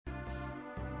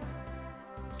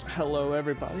Hello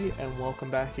everybody and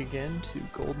welcome back again to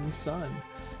Golden Sun.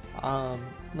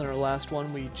 In our last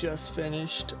one we just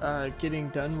finished getting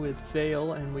done with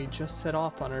Vale and we just set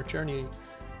off on our journey,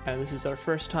 and this is our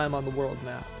first time on the world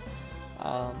map.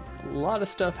 A lot of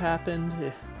stuff happened.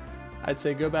 I'd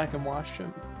say go back and watch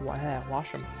them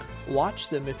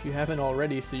if you haven't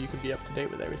already, so you can be up to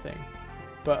date with everything.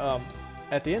 But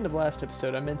at the end of last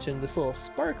episode I mentioned this little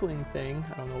sparkling thing.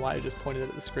 I don't know why I just pointed it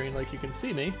at the screen like you can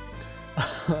see me.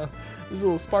 This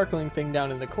little sparkling thing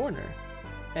down in the corner,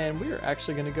 and we're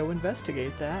actually going to go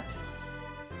investigate that.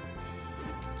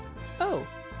 Oh,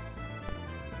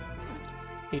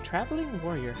 a traveling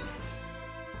warrior,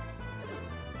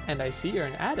 and I see you're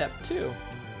an adept too.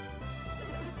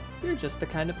 You're just the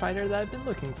kind of fighter that I've been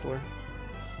looking for.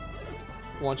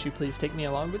 Won't you please take me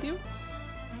along with you?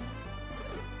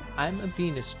 I'm a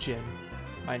Venus Djinn.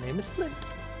 My name is Flint.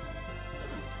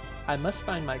 I must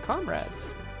find my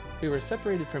comrades. We were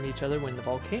separated from each other when the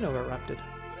volcano erupted.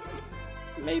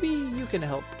 Maybe you can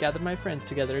help gather my friends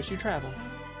together as you travel.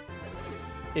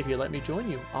 If you let me join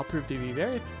you, I'll prove to be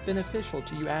very beneficial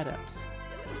to you adepts.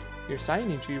 Your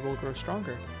signing tree will grow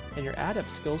stronger, and your adept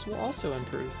skills will also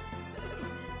improve.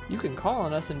 You can call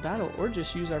on us in battle or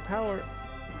just use our power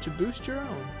to boost your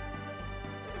own.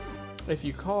 If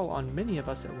you call on many of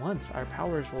us at once, our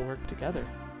powers will work together.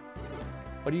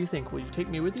 What do you think? Will you take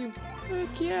me with you?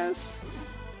 Heck yes!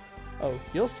 Oh,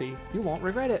 you'll see. You won't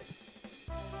regret it.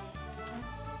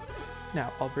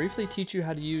 Now, I'll briefly teach you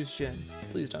how to use Djinn.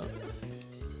 Please don't.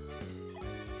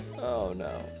 Oh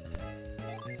no.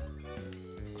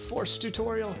 Force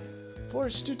tutorial!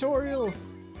 Force tutorial!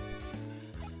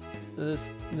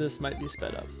 This might be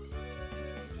sped up.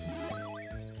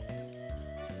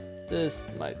 This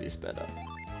might be sped up.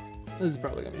 This is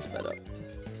probably gonna be sped up.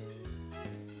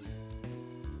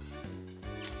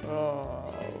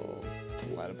 Oh,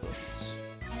 platypus.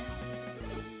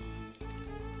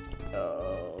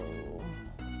 Oh.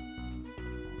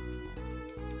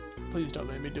 Please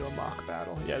don't make me do a mock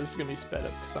battle. Yeah, this is gonna be sped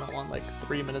up because I don't want like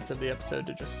 3 minutes of the episode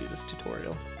to just be this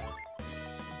tutorial.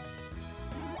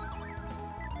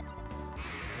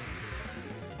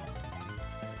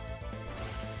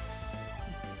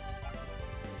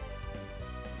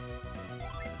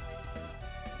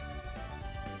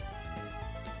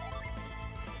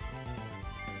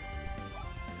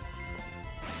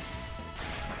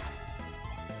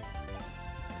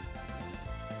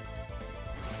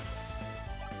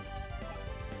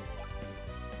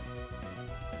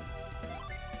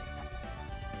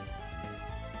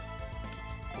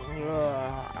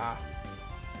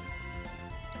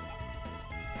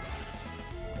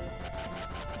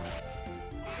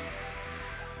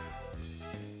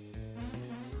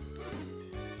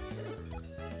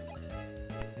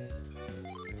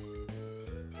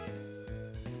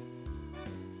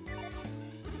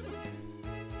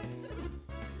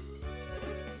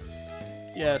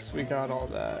 Yes, we got all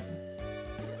that.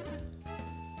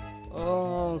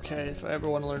 Oh, okay, if I ever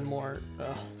want to learn more.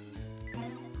 Ugh.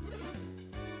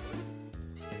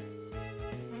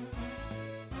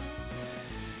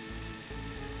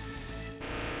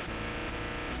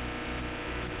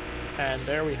 And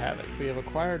there we have it. We have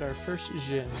acquired our first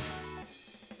Djinn.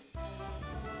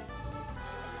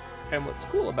 And what's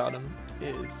cool about him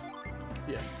is,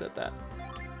 yes, said that.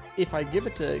 If I give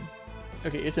it to,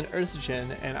 okay, it's an Earth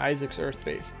Djinn and Isaac's Earth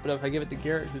based, but if I give it to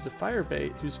Garrett, who's a fire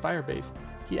based,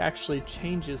 he actually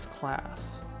changes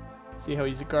class. See how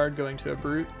he's a guard going to a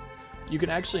brute? You can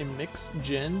actually mix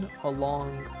Djinn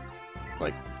along,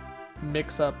 like,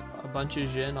 mix up a bunch of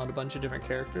Djinn on a bunch of different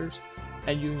characters,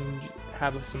 and you can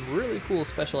have some really cool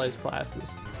specialized classes.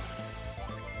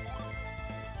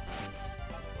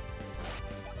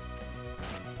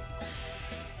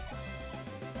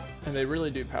 And they really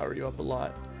do power you up a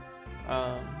lot.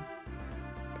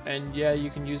 And yeah, you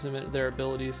can use them in their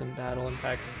abilities in battle. In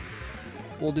fact,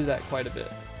 we'll do that quite a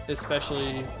bit,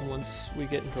 especially once we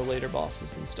get into later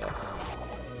bosses and stuff.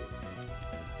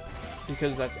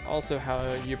 Because that's also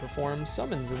how you perform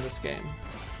summons in this game.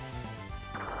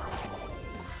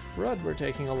 Crud, we're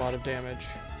taking a lot of damage.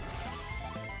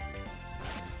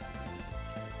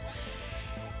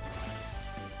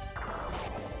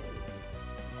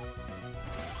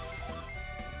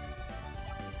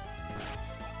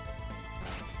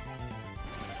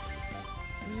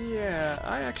 Yeah,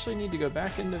 I actually need to go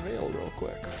back into Vale real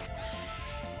quick.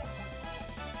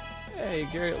 Hey,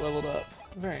 Garrett leveled up.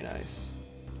 Very nice.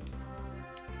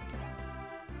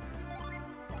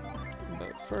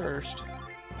 But first...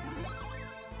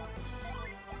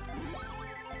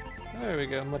 There we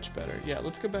go, much better. Yeah,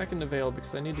 let's go back into Vale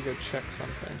because I need to go check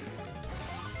something.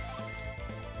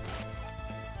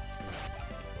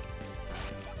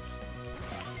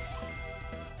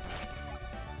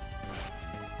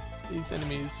 these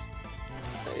enemies,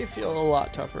 they feel a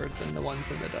lot tougher than the ones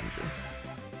in the dungeon.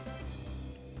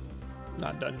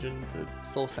 Not dungeon, the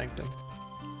Soul Sanctum.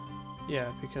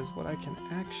 Yeah, because what I can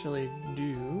actually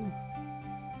do...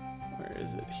 Where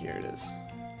is it? Here it is.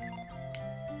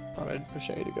 Thought I'd push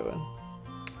A to go in.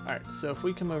 Alright, so if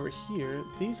we come over here,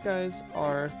 these guys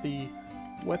are the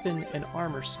weapon and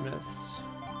armor smiths.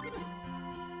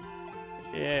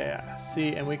 Yeah,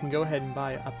 see, and we can go ahead and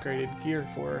buy upgraded gear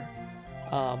for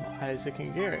Isaac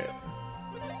and Garrett.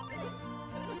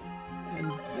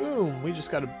 And boom, we just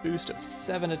got a boost of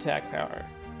 7 attack power.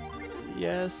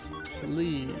 Yes,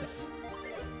 please.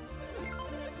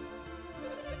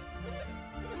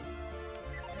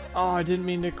 Oh, I didn't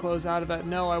mean to close out of that.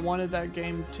 No, I wanted that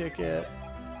game ticket.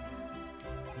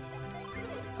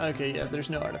 Okay, yeah, there's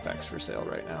no artifacts for sale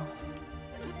right now.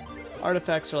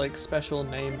 Artifacts are like special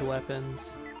named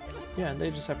weapons. Yeah, and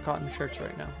they just have cotton shirts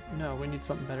right now. No, we need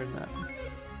something better than that.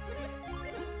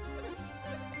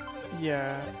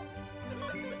 Yeah.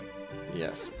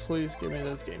 Yes, please give me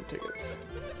those game tickets.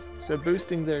 So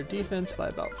boosting their defense by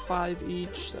about 5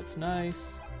 each, that's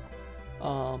nice.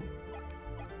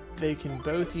 They can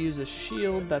both use a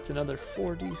shield, that's another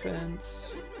 4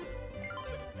 defense.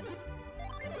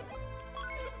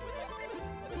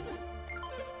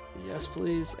 Yes,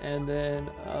 please, and then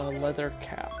a leather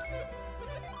cap.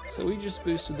 So we just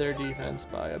boosted their defense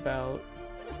by about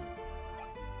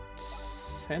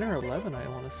 10 or 11, I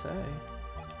want to say.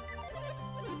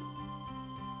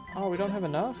 Oh, we don't have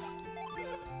enough?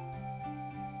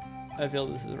 I feel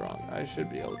this is wrong. I should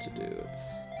be able to do it.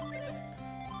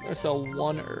 I'm gonna sell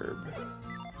 1 herb.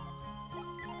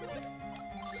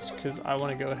 Because I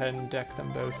want to go ahead and deck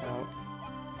them both out.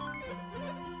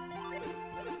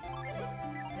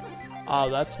 Oh,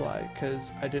 that's why,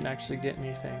 because I didn't actually get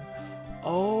anything.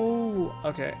 Oh,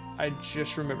 okay, I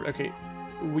just remembered. Okay,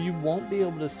 we won't be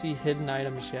able to see hidden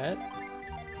items yet,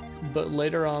 but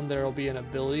later on there will be an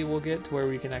ability we'll get to where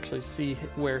we can actually see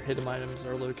where hidden items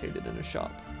are located in a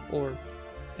shop, or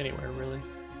anywhere really.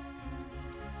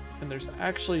 And there's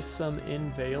actually some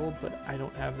in Vale, but I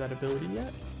don't have that ability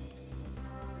yet.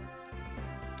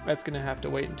 That's gonna have to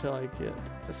wait until I get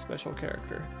a special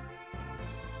character.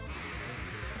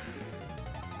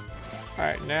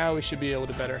 Alright, now we should be able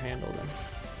to better handle them.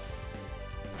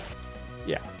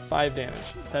 Yeah, 5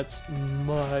 damage. That's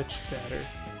much better.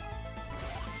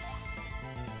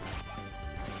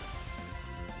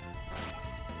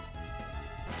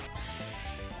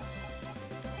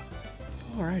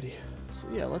 Alrighty, so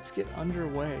yeah, let's get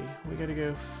underway. We gotta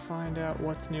go find out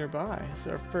what's nearby. It's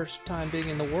our first time being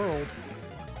in the world.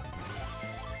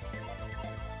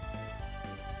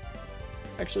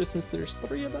 Actually, since there's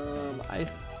 3 of them, I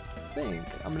think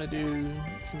I'm gonna do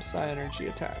some psi energy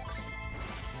attacks.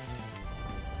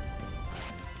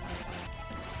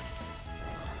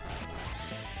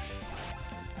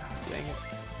 Oh, dang it.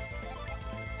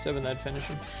 So when that'd finish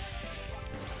him.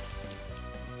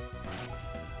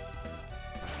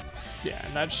 Yeah,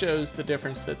 and that shows the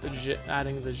difference that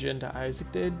adding the Djinn to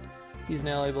Isaac did. He's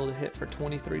now able to hit for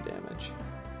 23 damage.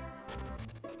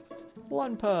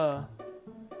 1 pa.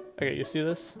 Okay, you see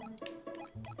this?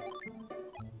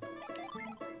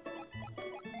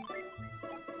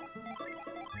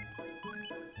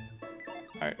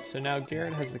 Alright, so now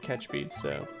Garrett has the catch beads,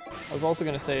 so I was also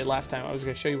going to say last time I was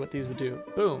going to show you what these would do.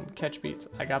 Boom, catch beads.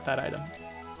 I got that item.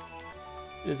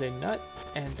 It is a nut,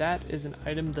 and that is an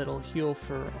item that'll heal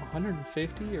for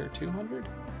 150 or 200.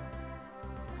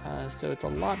 So it's a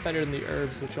lot better than the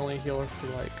herbs, which only heal for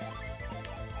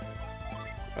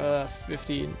like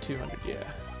 50 and 200, yeah.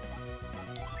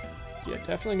 Yeah,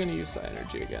 definitely going to use psi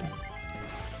energy again.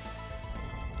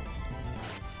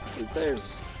 Because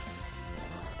there's...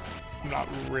 I'm not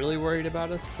really worried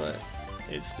about us, but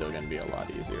it's still going to be a lot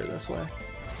easier this way.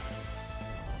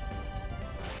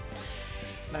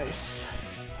 Nice.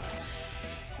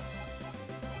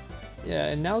 Yeah,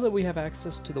 and now that we have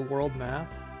access to the world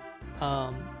map,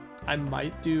 I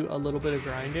might do a little bit of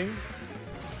grinding.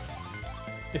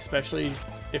 Especially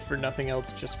if for nothing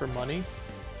else, just for money.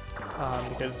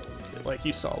 Because, like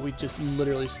you saw, we just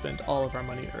literally spent all of our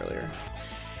money earlier.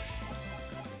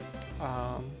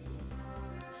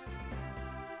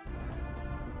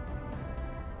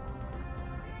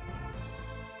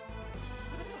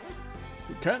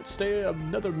 We can't stay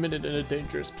another minute in a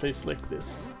dangerous place like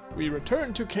this. We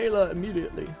return to Kayla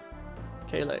immediately.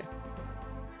 Kayle.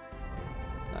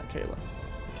 Not Kayla.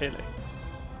 Kayle.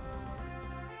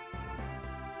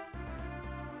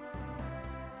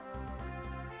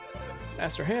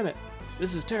 Master Hammett,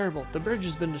 this is terrible. The bridge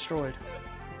has been destroyed.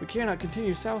 We cannot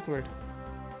continue southward.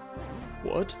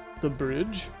 What? The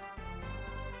bridge?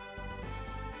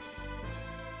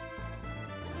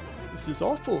 This is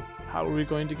awful. How are we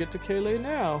going to get to Kayleigh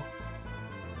now?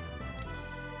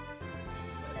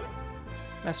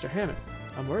 Master Hammett,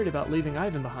 I'm worried about leaving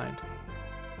Ivan behind.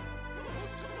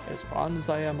 As fond as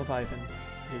I am of Ivan,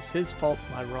 it is his fault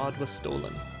my rod was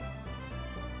stolen.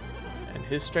 And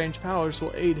his strange powers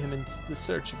will aid him in the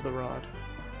search of the rod.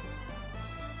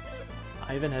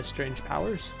 Ivan has strange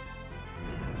powers?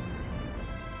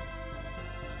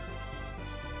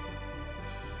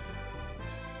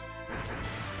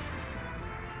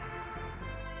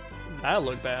 That'll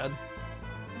look bad.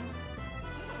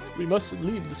 We must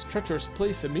leave this treacherous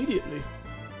place immediately.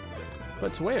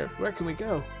 But to where? Where can we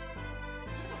go?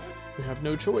 We have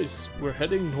no choice. We're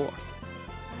heading north.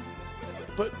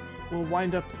 But we'll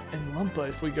wind up in Lumpa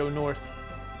if we go north.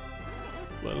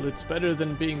 Well, it's better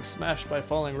than being smashed by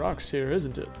falling rocks here,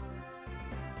 isn't it?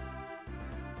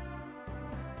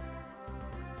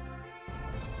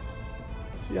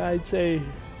 Yeah, I'd say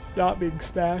not being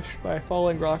smashed by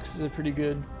falling rocks is a pretty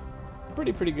good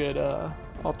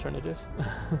alternative.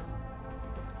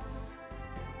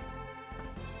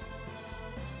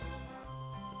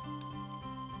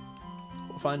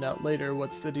 We'll find out later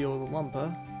what's the deal with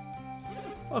Lumpa.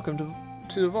 Welcome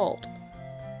to the Vault,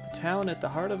 a town at the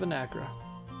heart of Anagra.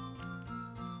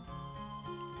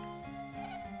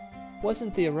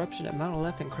 Wasn't the eruption at Mount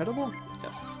Aleph incredible?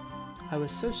 Yes. I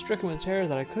was so stricken with terror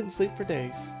that I couldn't sleep for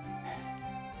days.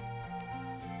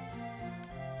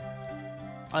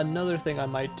 Another thing I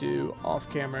might do off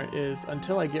camera is,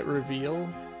 until I get Reveal,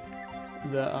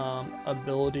 the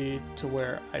ability to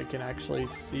where I can actually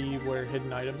see where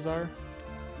hidden items are,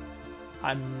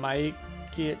 I might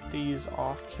get these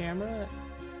off camera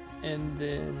and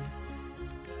then...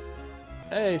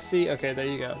 Hey, see? Okay, there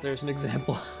you go. There's an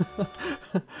example.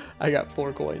 I got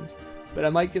 4 coins. But I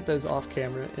might get those off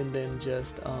camera and then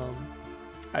just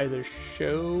either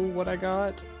show what I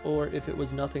got, or if it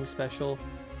was nothing special,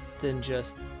 then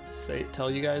just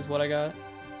tell you guys what I got.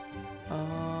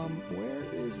 Where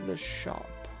is the shop?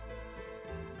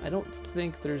 I don't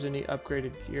think there's any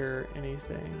upgraded gear or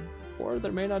anything. Or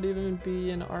there may not even be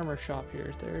an armor shop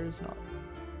here. There's not.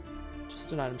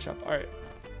 Just an item shop. Alright.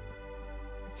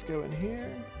 Let's go in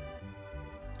here.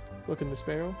 Let's look in this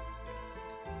barrel.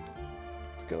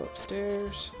 Let's go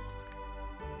upstairs.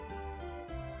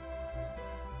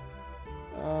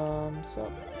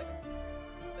 So.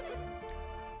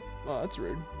 Oh, that's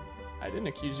rude. I didn't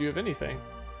accuse you of anything.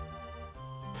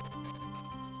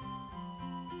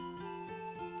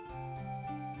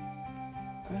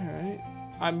 Alright.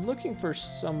 I'm looking for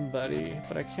somebody,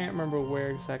 but I can't remember where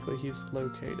exactly he's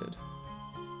located.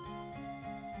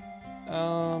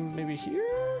 Maybe here?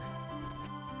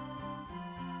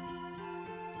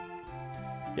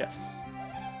 Yes.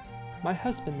 My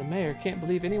husband, the mayor, can't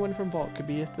believe anyone from Vault could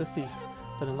be the thief,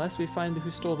 but unless we find who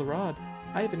stole the rod,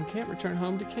 Ivan can't return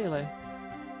home to Kayleigh.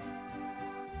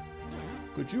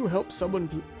 Could you help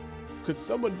someone? Could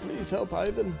someone please help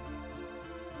Ivan?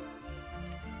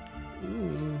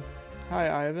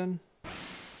 Hi, Ivan.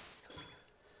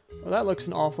 Well, that looks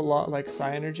an awful lot like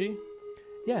Psi Energy.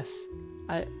 Yes,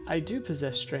 I do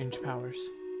possess strange powers.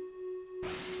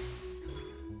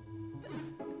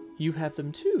 You have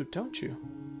them too, don't you?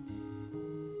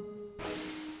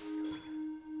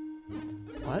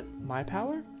 What? My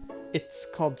power? It's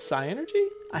called Psi Energy?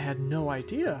 I had no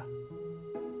idea.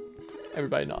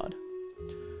 Everybody nod.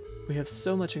 We have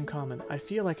so much in common. I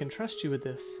feel I can trust you with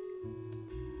this.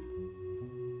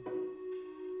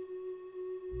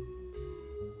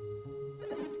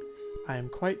 I am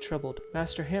quite troubled.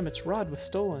 Master Hammett's rod was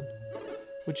stolen.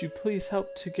 Would you please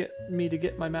help to get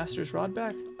my master's rod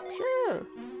back? Sure.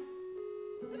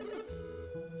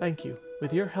 Thank you.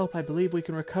 With your help, I believe we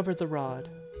can recover the rod.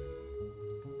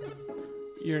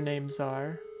 Your names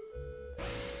are...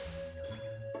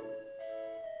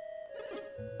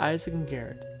 Isaac and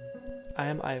Garrett. I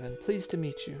am Ivan. Pleased to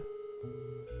meet you.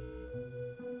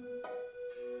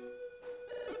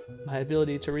 My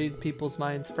ability to read people's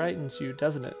minds frightens you,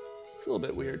 doesn't it? It's a little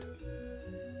bit weird.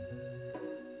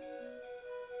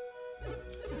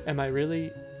 Am I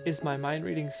really... Is my mind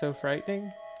reading so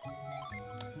frightening?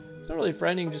 It's not really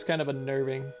frightening, just kind of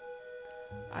unnerving.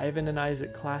 Ivan and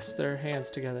Isaac clasp their hands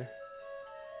together.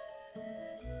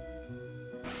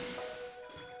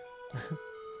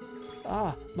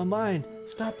 Ah, my mind!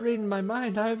 Stop reading my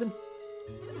mind, Ivan!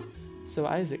 So,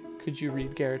 Isaac, could you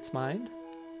read Garrett's mind?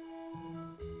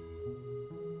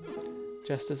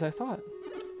 Just as I thought.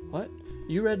 What?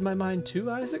 You read my mind too,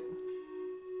 Isaac?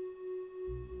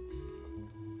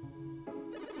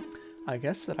 I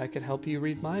guess that I could help you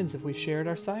read minds if we shared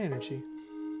our Psi Energy.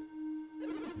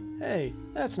 Hey,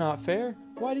 that's not fair.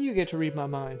 Why do you get to read my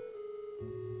mind?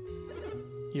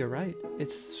 You're right.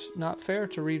 It's not fair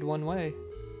to read one way.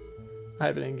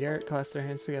 Ivan and Garrett clasp their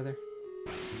hands together.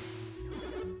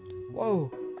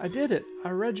 Whoa, I did it! I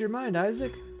read your mind,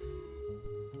 Isaac!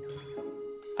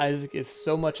 Isaac is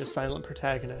so much a silent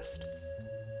protagonist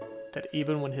that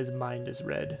even when his mind is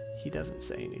read, he doesn't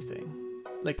say anything.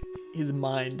 Like, his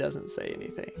mind doesn't say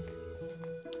anything.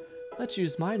 Let's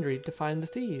use mind read to find the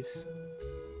thieves.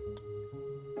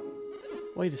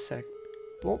 Wait a sec.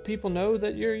 Won't people know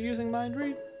that you're using mind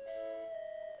read?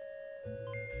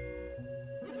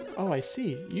 Oh, I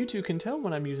see. You two can tell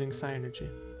when I'm using psi energy.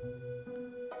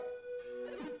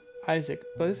 Isaac,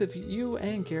 both of you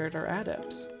and Garrett are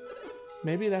adepts.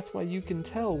 Maybe that's why you can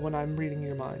tell when I'm reading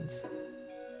your minds.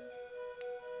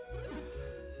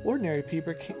 Ordinary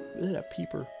people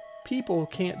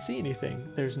can't see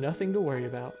anything. There's nothing to worry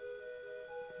about.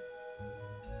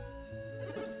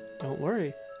 Don't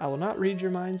worry. I will not read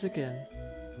your minds again.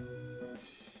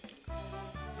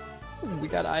 Ooh, we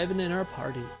got Ivan in our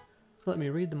party. Let me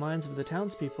read the minds of the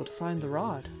townspeople to find the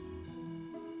rod.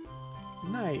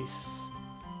 Nice.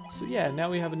 So yeah, now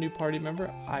we have a new party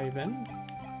member, Ivan.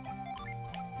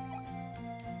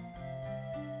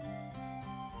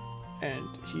 And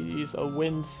he's a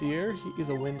wind seer. He's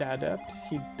a wind adept.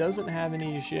 He doesn't have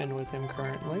any Djinn with him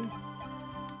currently.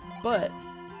 But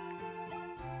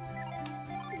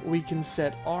we can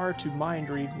set R to mind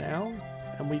read now,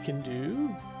 and we can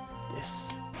do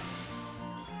this.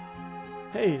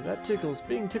 Hey, that tickles.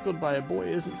 Being tickled by a boy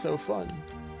isn't so fun.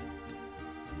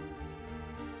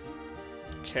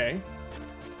 Okay.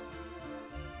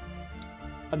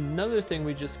 Another thing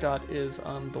we just got is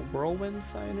the whirlwind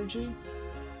psi energy.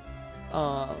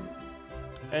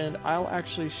 And I'll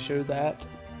actually show that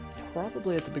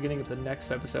probably at the beginning of the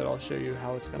next episode. I'll show you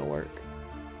how it's going to work.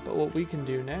 But what we can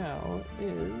do now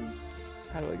is...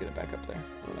 How do I get it back up there?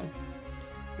 I don't know.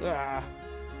 Ah!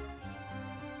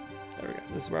 There we go.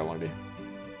 This is where I want to be.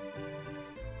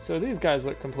 So these guys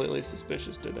look completely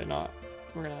suspicious, do they not?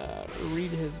 We're gonna read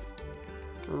his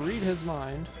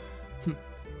mind.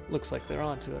 Looks like they're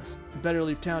on to us. We better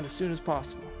leave town as soon as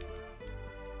possible.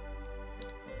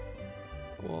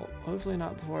 Well, hopefully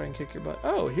not before I can kick your butt.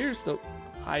 Oh, here's the...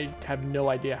 I have no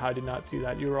idea how I did not see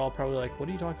that. You were all probably like, what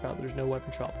are you talking about? There's no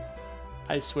weapon shop.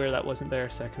 I swear that wasn't there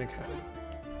a second ago.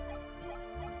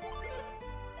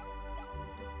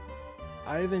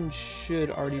 Ivan should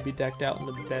already be decked out in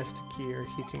the best gear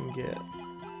he can get.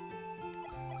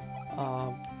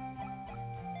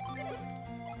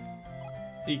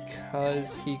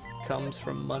 Because he comes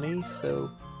from money, so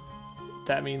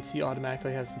that means he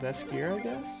automatically has the best gear, I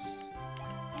guess?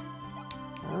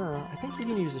 I think he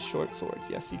can use a short sword.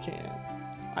 Yes, he can.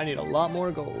 I need a lot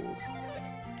more gold.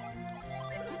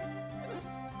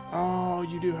 Oh,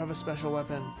 you do have a special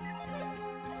weapon.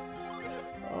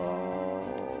 Oh,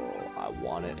 I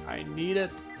want it. I need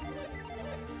it.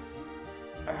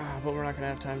 But we're not going to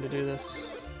have time to do this.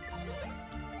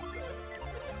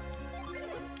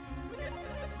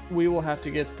 We will have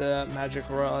to get the magic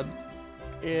rod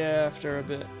after a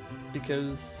bit,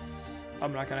 because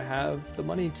I'm not going to have the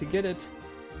money to get it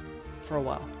for a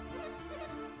while.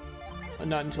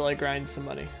 Not until I grind some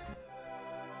money.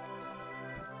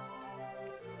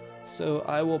 So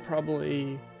I will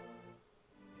probably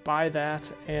buy that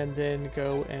and then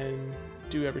go and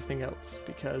do everything else,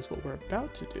 because what we're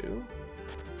about to do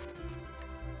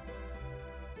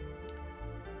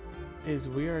is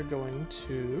we are going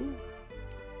to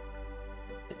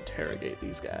interrogate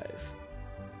these guys.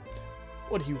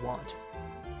 What do you want?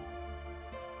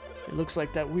 It looks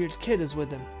like that weird kid is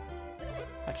with him.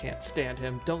 I can't stand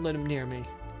him. Don't let him near me.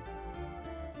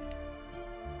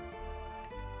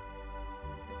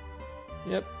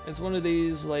 Yep, it's one of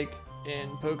these, like in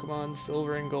Pokemon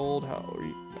Silver and Gold,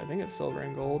 I think it's Silver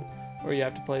and Gold, where you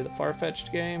have to play the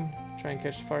Farfetch'd game, try and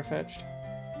catch the Farfetch'd.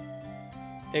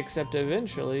 Except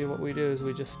eventually what we do is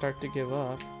we just start to give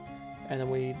up, and then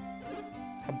we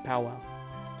have a powwow.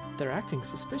 They're acting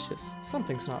suspicious.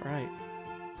 Something's not right.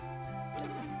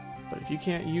 But if you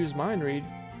can't use mind read,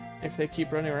 if they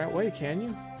keep running our way, can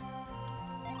you?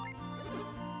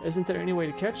 Isn't there any way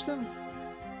to catch them?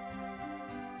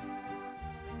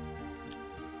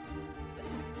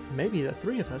 Maybe the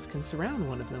three of us can surround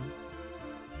one of them.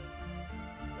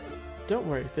 Don't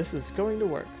worry, this is going to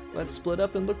work. Let's split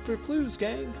up and look for clues,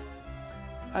 gang.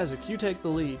 Isaac, you take the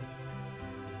lead.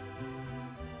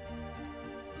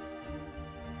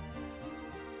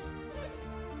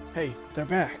 Hey, they're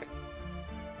back.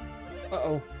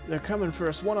 Uh-oh, they're coming for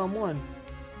us one-on-one.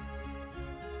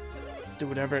 Do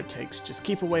whatever it takes, just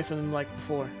keep away from them like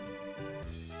before.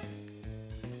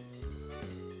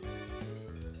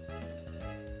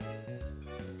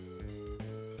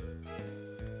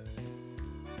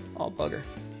 Oh, bugger.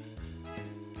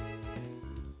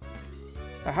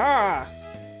 Aha!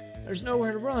 There's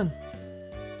nowhere to run.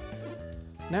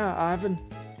 Now, Ivan.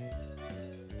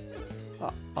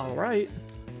 Alright.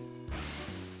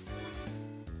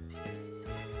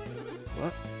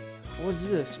 What? What is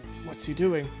this? What's he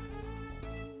doing?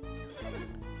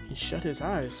 He shut his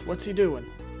eyes. What's he doing?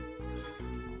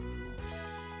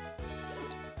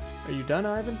 Are you done,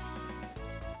 Ivan?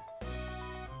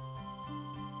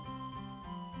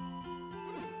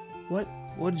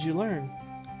 What did you learn?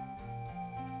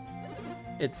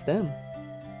 It's them.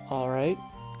 Alright.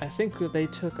 I think they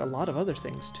took a lot of other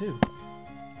things, too.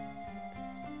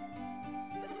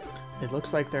 It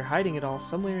looks like they're hiding it all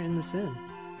somewhere in this inn.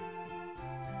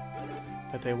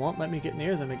 But they won't let me get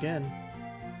near them again.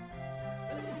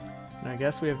 And I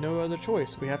guess we have no other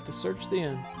choice. We have to search the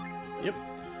inn. Yep.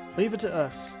 Leave it to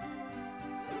us.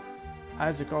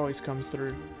 Isaac always comes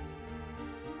through.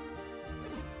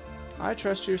 I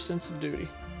trust your sense of duty.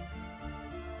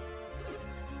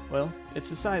 Well, it's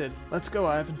decided. Let's go,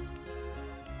 Ivan.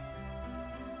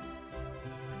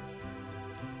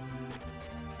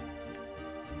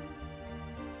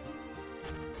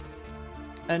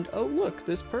 And oh look,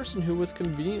 this person who was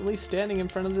conveniently standing in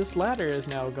front of this ladder is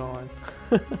now gone.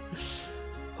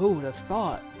 Who would have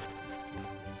thought?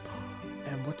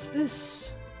 And what's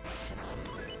this?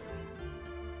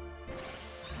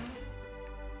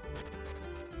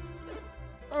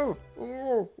 Oh.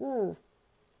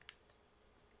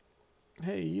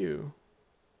 Hey, you.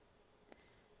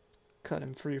 Cut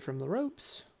him free from the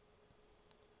ropes.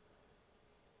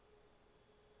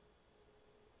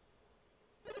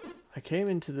 I came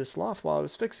into this loft while I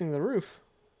was fixing the roof.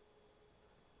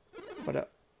 But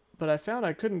I found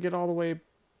I couldn't get all the way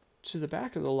to the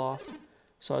back of the loft.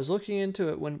 So I was looking into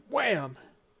it when wham!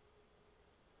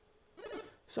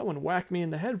 Someone whacked me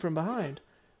in the head from behind.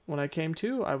 When I came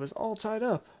to, I was all tied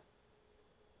up.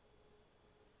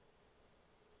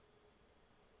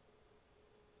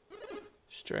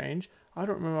 Strange. I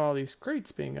don't remember all these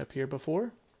crates being up here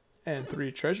before. And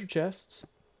 3 treasure chests.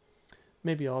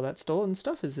 Maybe all that stolen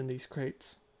stuff is in these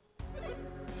crates.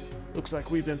 Looks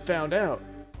like we've been found out.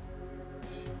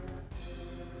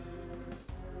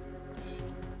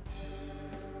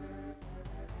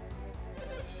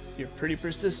 You're pretty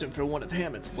persistent for one of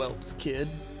Hammett's whelps, kid.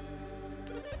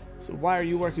 So why are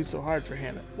you working so hard for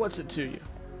Hammett? What's it to you?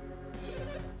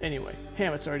 Anyway,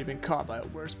 Hammett's already been caught by a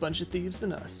worse bunch of thieves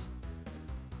than us.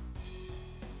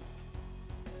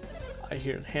 I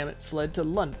hear Hammett fled to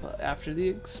Lunpa after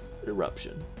the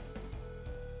eruption.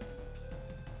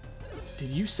 Did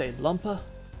you say Lumpa?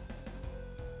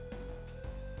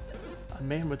 A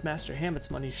man with Master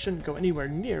Hammett's money shouldn't go anywhere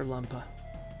near Lumpa.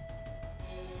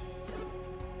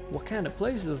 What kind of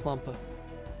place is Lumpa?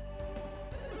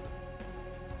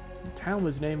 The town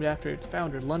was named after its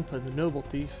founder, Lunpa, the noble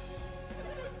thief.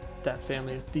 That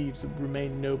family of thieves would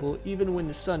remain noble even when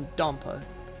his son Dompa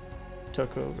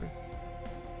took over.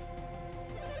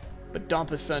 But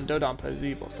Dompa's son Dodonpa is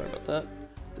evil, sorry about that.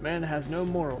 The man has no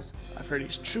morals. I've heard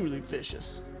he's truly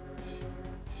vicious.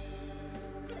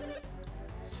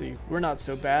 See, we're not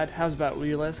so bad. How's about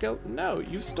we let's go? No,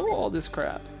 you stole all this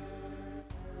crap.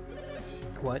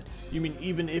 What? You mean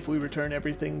even if we return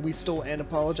everything we stole and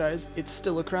apologize, it's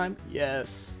still a crime?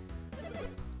 Yes.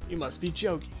 You must be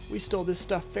joking. We stole this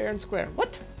stuff fair and square.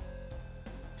 What?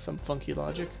 Some funky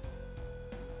logic.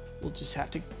 We'll just have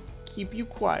to keep you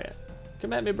quiet.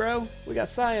 Come at me, bro. We got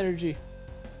psi energy.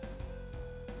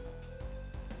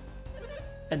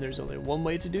 And there's only one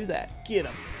way to do that. Get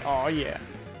him. Oh yeah.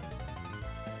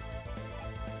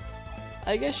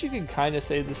 I guess you could kind of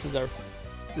say this is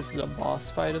a boss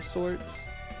fight of sorts.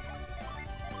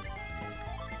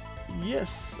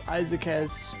 Yes, Isaac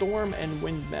has storm and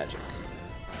wind magic.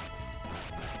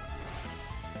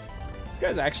 These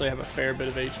guys actually have a fair bit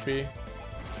of HP.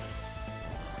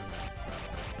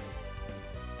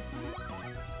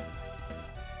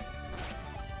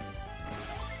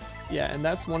 Yeah, and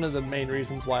that's one of the main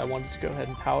reasons why I wanted to go ahead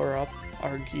and power up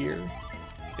our gear,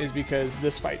 is because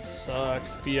this fight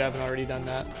sucks if you haven't already done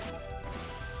that.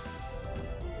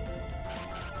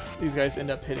 These guys end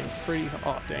up hitting pretty...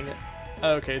 oh, dang it.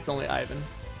 Okay, it's only Ivan.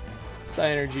 Psi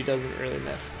energy doesn't really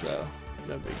miss, so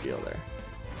no big deal there.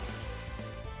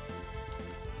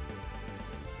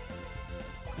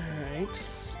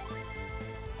 Alright.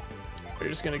 We're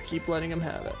just gonna keep letting him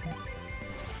have it.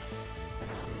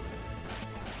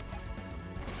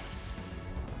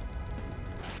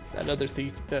 That other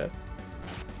thief, the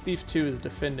Thief 2 is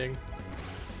defending.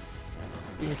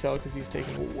 You can tell because he's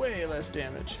taking way less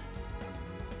damage.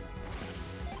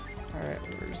 Alright,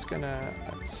 we're just gonna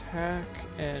attack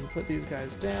and put these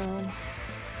guys down.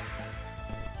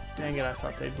 Dang it, I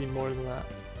thought they'd be more than that.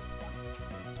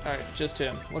 Alright, just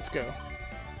him. Let's go.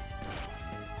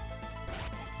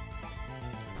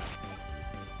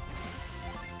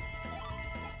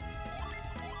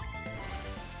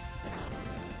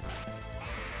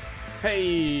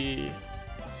 Hey!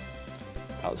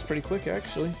 That was pretty quick,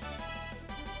 actually.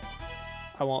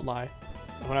 I won't lie.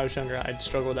 When I was younger, I'd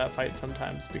struggle with that fight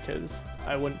sometimes because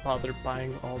I wouldn't bother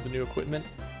buying all the new equipment,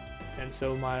 and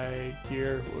so my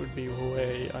gear would be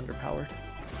way underpowered.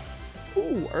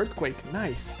 Ooh, earthquake,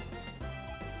 nice.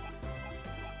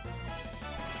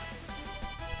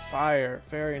 Fire,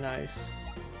 very nice.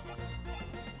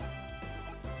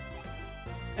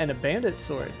 And a bandit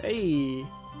sword, hey!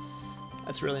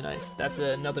 That's really nice. That's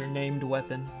another named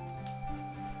weapon.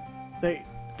 They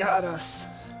got us.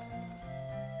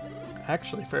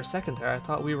 Actually, for a second there, I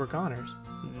thought we were goners.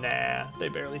 Nah, they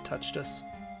barely touched us.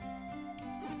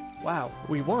 Wow,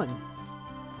 we won.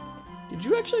 Did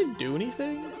you actually do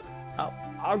anything?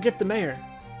 I'll get the mayor.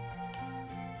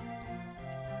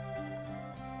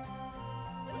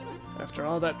 After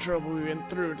all that trouble we went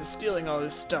through to stealing all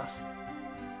this stuff.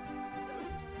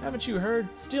 Haven't you heard?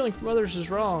 Stealing from others is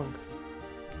wrong.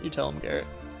 You tell him, Garrett.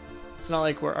 It's not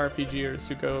like we're RPGers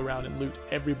who go around and loot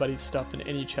everybody's stuff in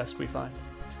any chest we find.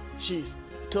 Jeez,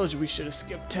 I told you we should have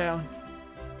skipped town.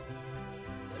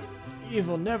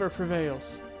 Evil never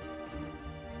prevails.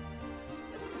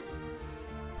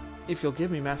 If you'll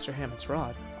give me Master Hammett's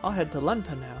rod, I'll head to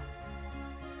Lunpa now.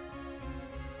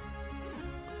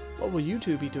 What will you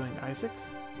two be doing, Isaac?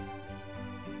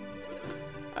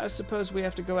 I suppose we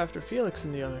have to go after Felix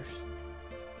and the others.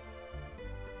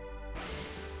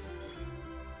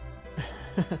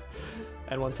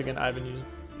 And once again, Ivan,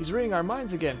 he's reading our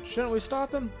minds again. Shouldn't we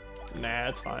stop him? Nah,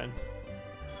 it's fine.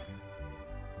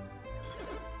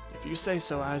 If you say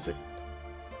so, Isaac.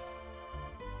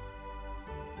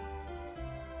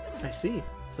 I see.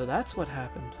 So that's what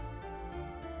happened.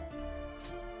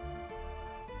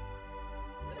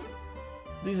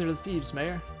 These are the thieves,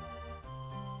 Mayor.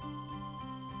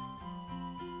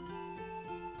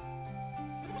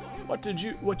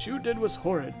 What you did was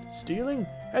horrid. Stealing?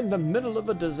 In the middle of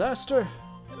a disaster?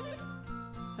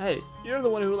 Hey, you're the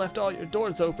one who left all your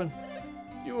doors open.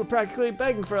 You were practically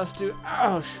begging for us to...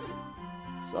 Ouch!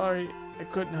 Sorry, I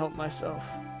couldn't help myself.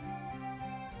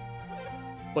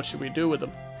 What should we do with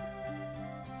them?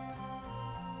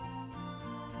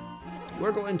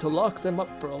 We're going to lock them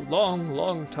up for a long,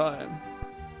 long time.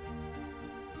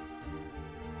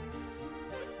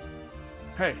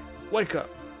 Hey, wake up.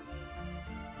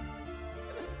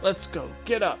 Let's go.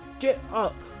 Get up. Get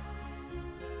up.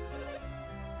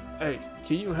 Hey,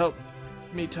 can you help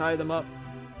me tie them up?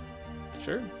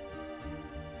 Sure.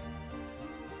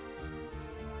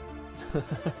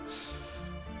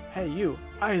 Hey, you,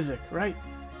 Isaac, right?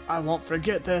 I won't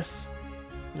forget this.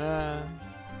 Nah.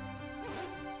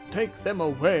 Take them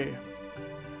away.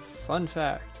 Fun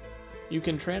fact. You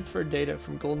can transfer data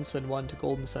from Golden Sun 1 to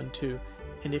Golden Sun 2,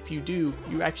 and if you do,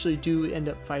 you actually do end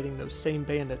up fighting those same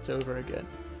bandits over again.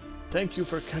 Thank you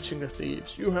for catching the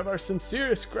thieves. You have our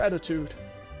sincerest gratitude.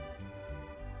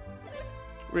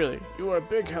 Really, you are a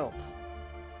big help.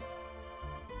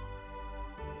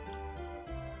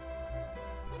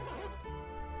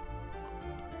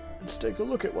 Let's take a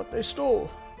look at what they stole.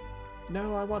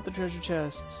 No, I want the treasure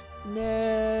chests.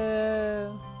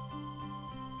 No.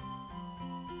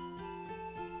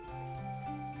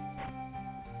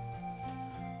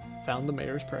 Found the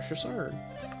mayor's precious urn.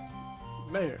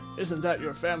 Mayor, isn't that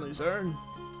your family's urn?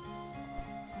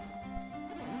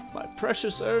 My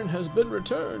precious urn has been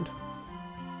returned.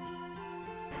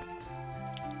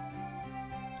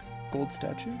 Gold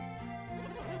statue?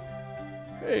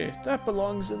 Hey, that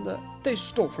belongs in the... They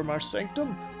stole from our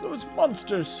sanctum! Those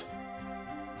monsters!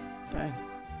 Dang.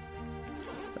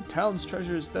 The town's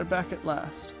treasures, they're back at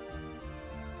last.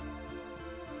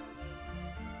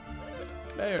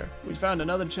 Mayor, we found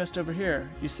another chest over here,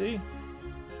 you see?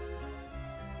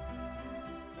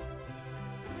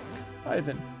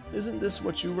 Ivan, isn't this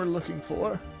what you were looking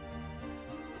for?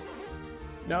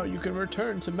 Now you can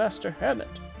return to Master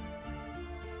Hammett.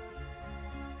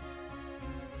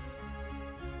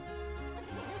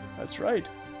 That's right.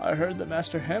 I heard that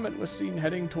Master Hammett was seen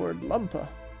heading toward Lumpa.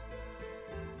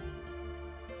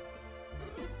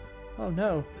 Oh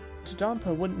no,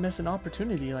 Tadampa wouldn't miss an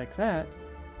opportunity like that.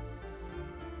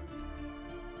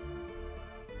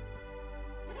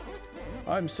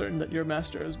 I'm certain that your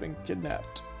master has been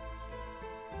kidnapped.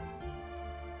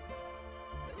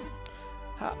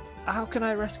 How can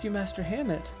I rescue Master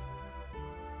Hammett?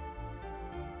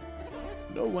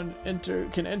 No one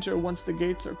can enter once the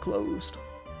gates are closed.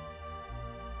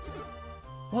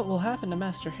 What will happen to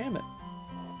Master Hammett?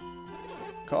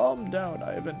 Calm down,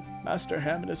 Ivan. Master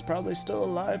Hammett is probably still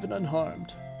alive and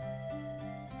unharmed.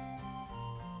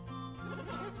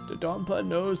 Dodonpa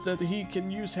knows that he can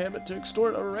use Hammett to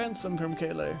extort a ransom from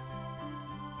Kayleigh.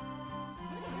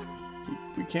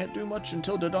 We can't do much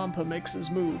until Dodonpa makes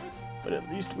his move, but at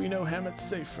least we know Hammett's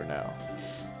safe for now.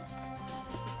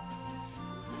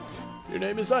 Your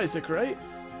name is Isaac, right?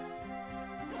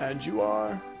 And you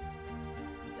are?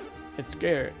 It's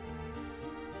Garrett.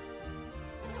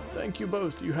 Thank you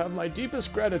both. You have my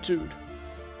deepest gratitude.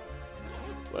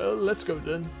 Well, let's go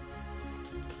then.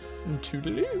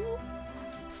 Toodaloo.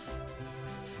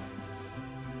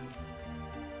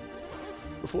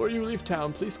 Before you leave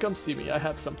town, please come see me. I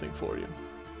have something for you.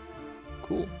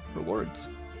 Cool. Rewards.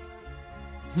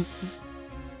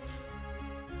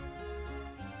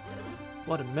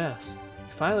 What a mess.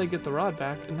 You finally get the rod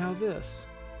back, and now this.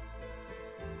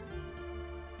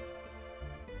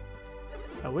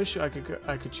 I wish I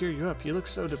could cheer you up. You look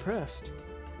so depressed.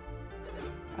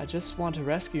 I just want to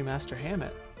rescue Master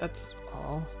Hammett. That's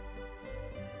all.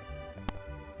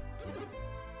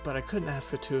 But I couldn't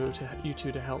ask you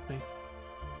two to help me.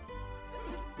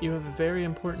 You have a very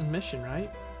important mission,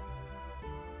 right?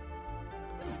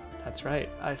 That's right.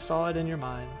 I saw it in your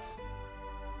minds.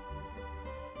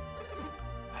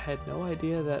 I had no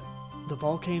idea that the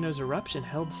volcano's eruption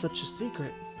held such a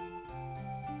secret.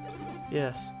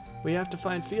 Yes. We have to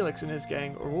find Felix and his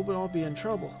gang, or we'll all be in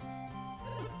trouble.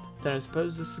 Then I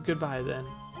suppose this is goodbye then.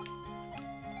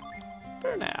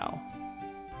 For now.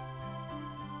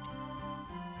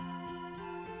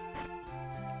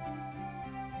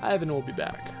 Ivan will be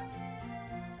back.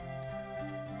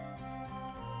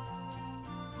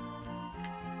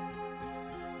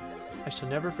 I shall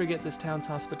never forget this town's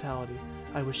hospitality.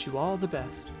 I wish you all the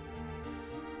best.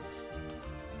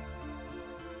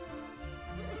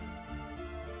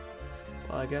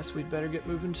 Well, I guess we'd better get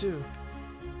moving too.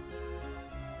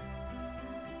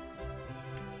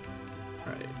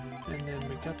 Right, and then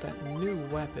we got that new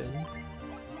weapon,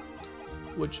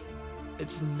 which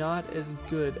it's not as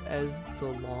good as the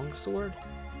longsword,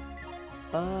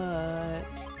 but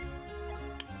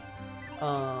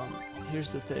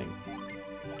here's the thing.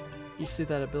 You see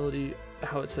that ability,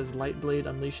 how it says Light Blade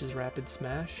unleashes rapid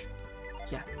smash?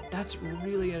 Yeah, that's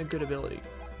really a good ability,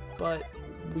 but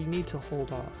we need to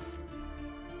hold off.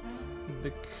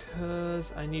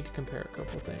 Because I need to compare a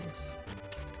couple things.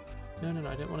 No,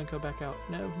 I didn't want to go back out.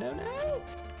 No!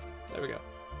 There we go.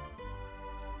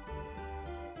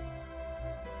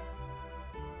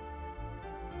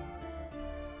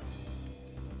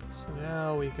 So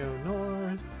now we go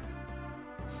north.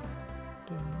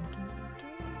 Dun, dun, dun,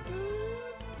 dun.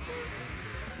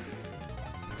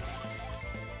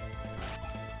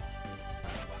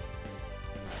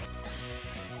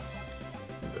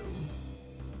 Boom.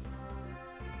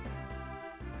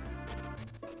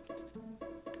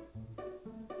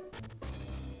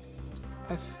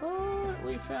 I thought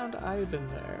we found Ivan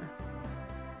there.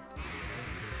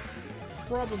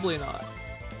 Probably not.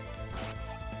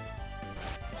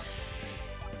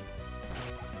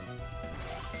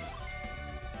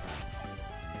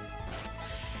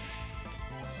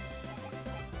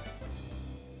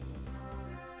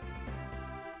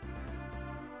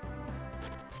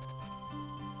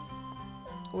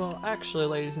 Well, actually,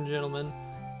 ladies and gentlemen,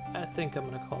 I think I'm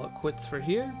going to call it quits for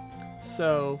here.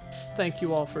 So, thank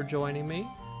you all for joining me.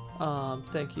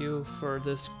 Thank you for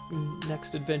this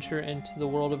next adventure into the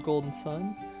world of Golden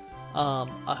Sun.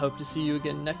 I hope to see you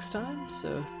again next time,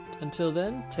 so until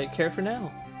then, take care for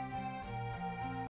now.